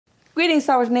Greetings,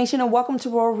 Star Wars Nation, and welcome to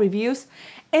Royal Reviews.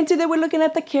 And today we're looking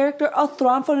at the character of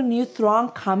Thrawn from the new Thrawn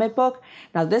comic book.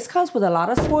 Now this comes with a lot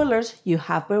of spoilers, you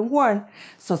have been warned.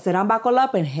 So sit down, buckle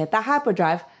up, and hit the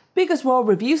hyperdrive because Royal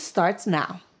Reviews starts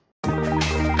now.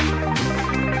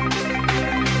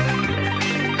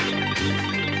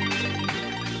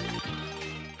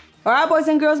 Alright, boys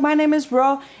and girls, my name is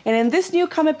Ro, and in this new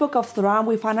comic book of Thrawn,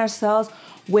 we find ourselves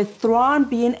with Thrawn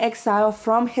being exiled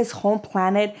from his home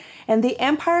planet and the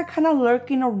Empire kind of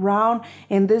lurking around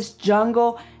in this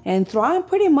jungle, and Thrawn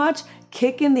pretty much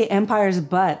kicking the Empire's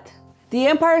butt. The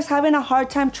Empire is having a hard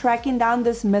time tracking down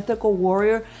this mythical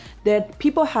warrior that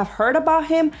people have heard about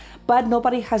him, but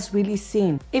nobody has really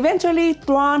seen. Eventually,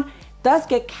 Thrawn does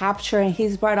get captured and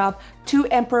he's brought up to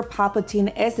Emperor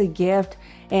Palpatine as a gift,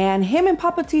 and him and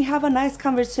Palpatine have a nice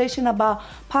conversation about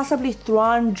possibly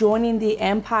Thrawn joining the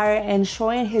Empire and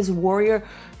showing his warrior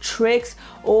tricks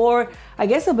or I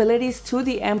guess abilities to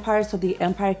the Empire so the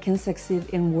Empire can succeed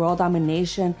in world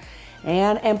domination.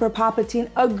 And Emperor Palpatine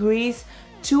agrees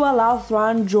to allow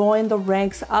Thrawn join the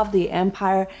ranks of the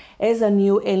Empire as a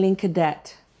new alien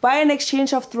cadet. By an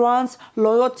exchange of Thrawn's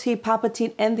loyalty,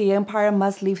 Palpatine and the Empire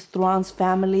must leave Thrawn's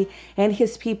family and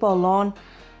his people alone.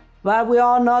 But we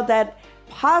all know that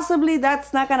possibly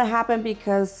that's not gonna happen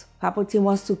because Palpatine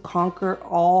wants to conquer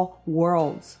all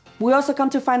worlds. We also come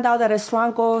to find out that as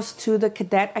Thrawn goes to the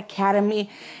Cadet Academy,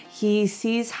 he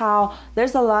sees how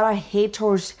there's a lot of hate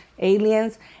towards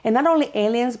aliens, and not only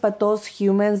aliens, but those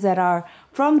humans that are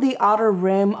from the outer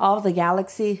rim of the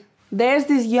galaxy. There's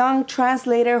this young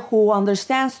translator who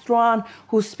understands Thrawn,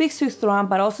 who speaks to Thrawn,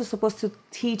 but also supposed to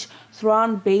teach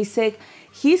Thrawn basic.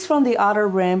 He's from the outer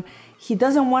rim. He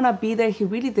doesn't want to be there. He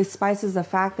really despises the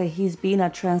fact that he's being a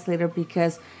translator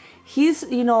because he's,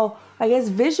 I guess,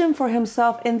 vision for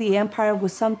himself in the Empire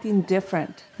was something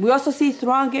different. We also see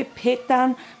Thrawn get picked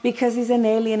on because he's an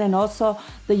alien, and also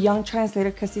the young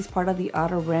translator because he's part of the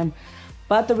outer rim.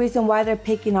 But the reason why they're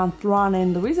picking on Thrawn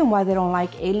and the reason why they don't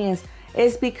like aliens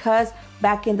is because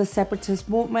back in the Separatist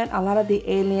movement, a lot of the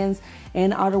aliens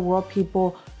and outer world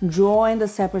people joined the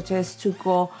Separatists to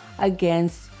go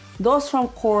against those from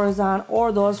Coruscant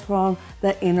or those from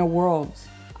the inner worlds.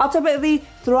 Ultimately,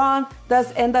 Thrawn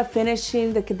does end up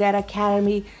finishing the Cadet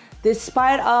Academy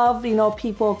despite of,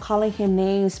 people calling him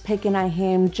names, picking on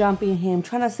him, jumping him,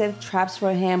 trying to set traps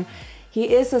for him.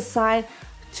 He is assigned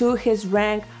to his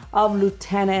rank of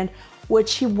lieutenant,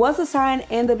 which he was assigned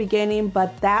in the beginning,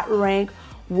 but that rank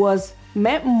was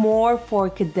meant more for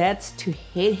cadets to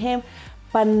hate him.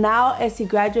 But now as he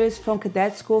graduates from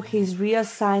cadet school, he's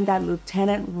reassigned that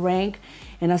lieutenant rank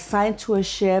and assigned to a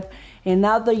ship. And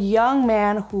now the young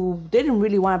man who didn't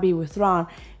really want to be with Thrawn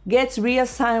gets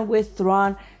reassigned with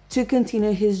Thrawn to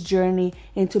continue his journey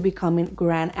into becoming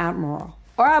Grand Admiral.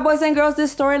 Alright, boys and girls,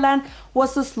 this storyline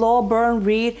was a slow burn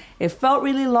read. It felt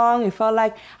really long. It felt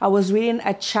like I was reading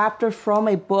a chapter from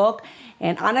a book.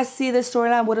 And honestly, this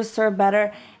storyline would have served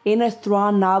better in a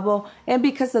Thrawn novel. And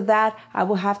because of that, I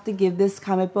will have to give this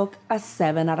comic book a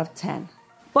 7 out of 10.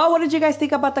 But what did you guys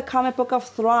think about the comic book of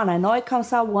Thrawn? I know it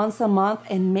comes out once a month,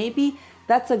 and maybe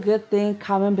that's a good thing.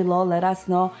 Comment below, let us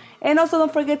know. And also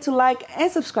don't forget to like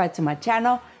and subscribe to my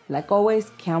channel. Like always,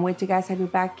 can't wait to guys have you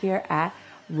back here at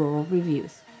Royal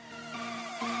Reviews.